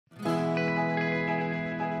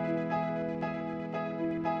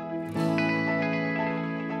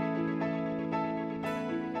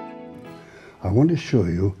I want to show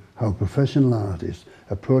you how a professional artist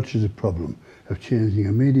approaches the problem of changing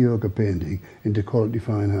a mediocre painting into quality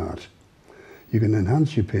fine art. You can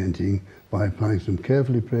enhance your painting by applying some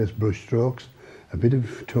carefully placed brush strokes, a bit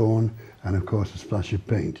of tone and of course a splash of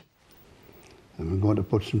paint. And I'm going to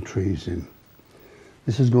put some trees in.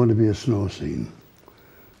 This is going to be a snow scene.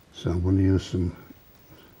 So I'm going to use some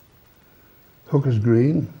Hooker's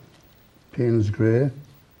Green, Payne's Grey,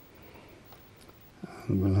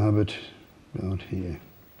 and we'll have it about here.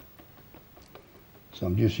 So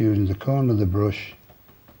I'm just using the corner of the brush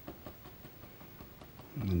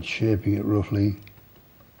and shaping it roughly.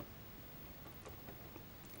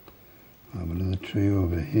 I have another tree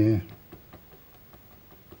over here.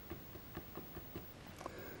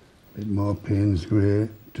 A bit more Payne's Grey,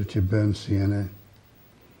 touch of burnt sienna.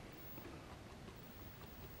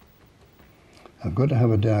 I've got to have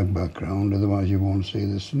a dark background, otherwise you won't see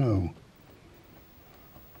the snow.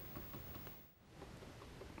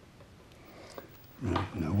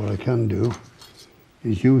 Right, now what I can do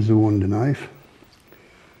is use the Wonder Knife,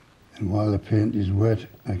 and while the paint is wet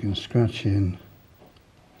I can scratch in,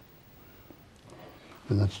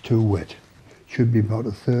 but that's too wet. It should be about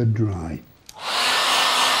a third dry.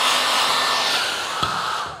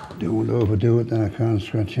 Don't overdo it, then I can't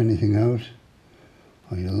scratch anything out.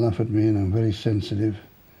 Oh, you'll laugh at me, and I'm very sensitive.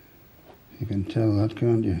 You can tell that,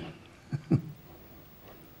 can't you?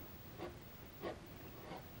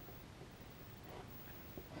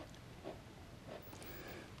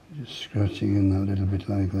 Just scratching in that little bit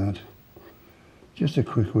like that. Just a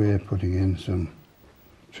quick way of putting in some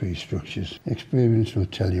tree structures. Experience will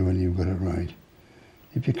tell you when you've got it right.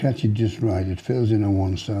 If you catch it just right, it fills in on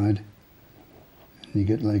one side, and you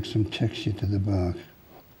get like some texture to the bark.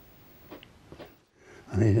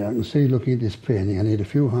 I can see, looking at this painting, I need a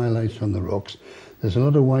few highlights on the rocks. There's a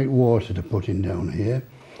lot of white water to put in down here.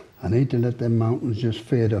 I need to let them mountains just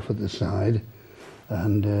fade off at the side,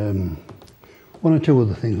 and one or two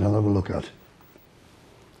other things I'll have a look at.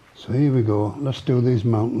 So here we go, let's do these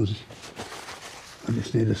mountains. I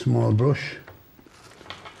just need a small brush.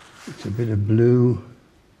 It's a bit of blue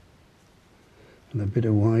and a bit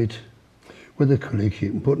of white. With acrylics you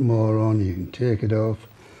can put more on, you can take it off.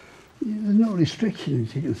 There's no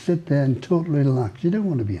restrictions, you can sit there and totally relax. You don't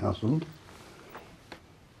want to be hassled.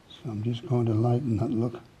 So I'm just going to lighten that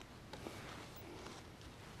look.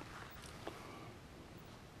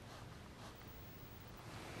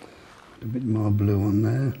 Put a bit more blue on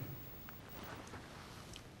there.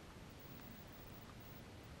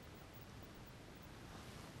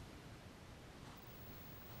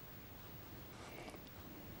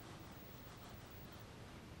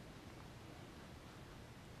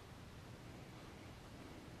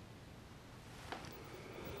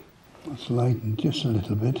 Let's lighten just a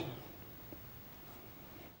little bit.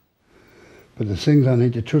 But the things I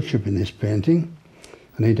need to touch up in this painting,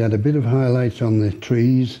 I need to add a bit of highlights on the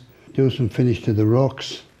trees, do some finish to the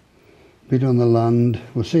rocks, a bit on the land.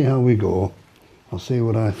 We'll see how we go. I'll see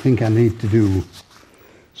what I think I need to do.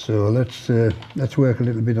 So let's work a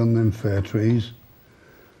little bit on them fir trees.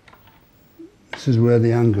 This is where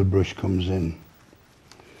the angle brush comes in.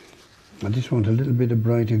 I just want a little bit of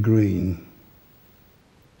brighter green.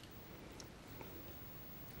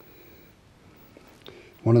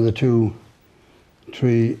 One of the two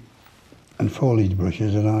tree and foliage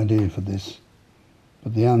brushes are ideal for this,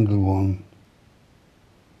 but the angle one,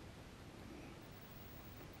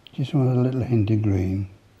 just want a little hint of green.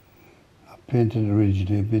 I painted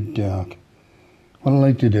originally a bit dark. What I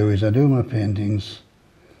like to do is I do my paintings,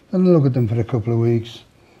 then I look at them for a couple of weeks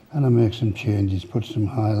and I make some changes, put some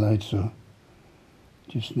highlights, so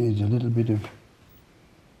just needs a little bit of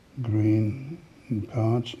green in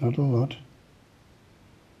parts, not a lot.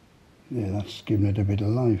 Yeah, that's giving it a bit of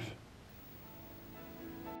life.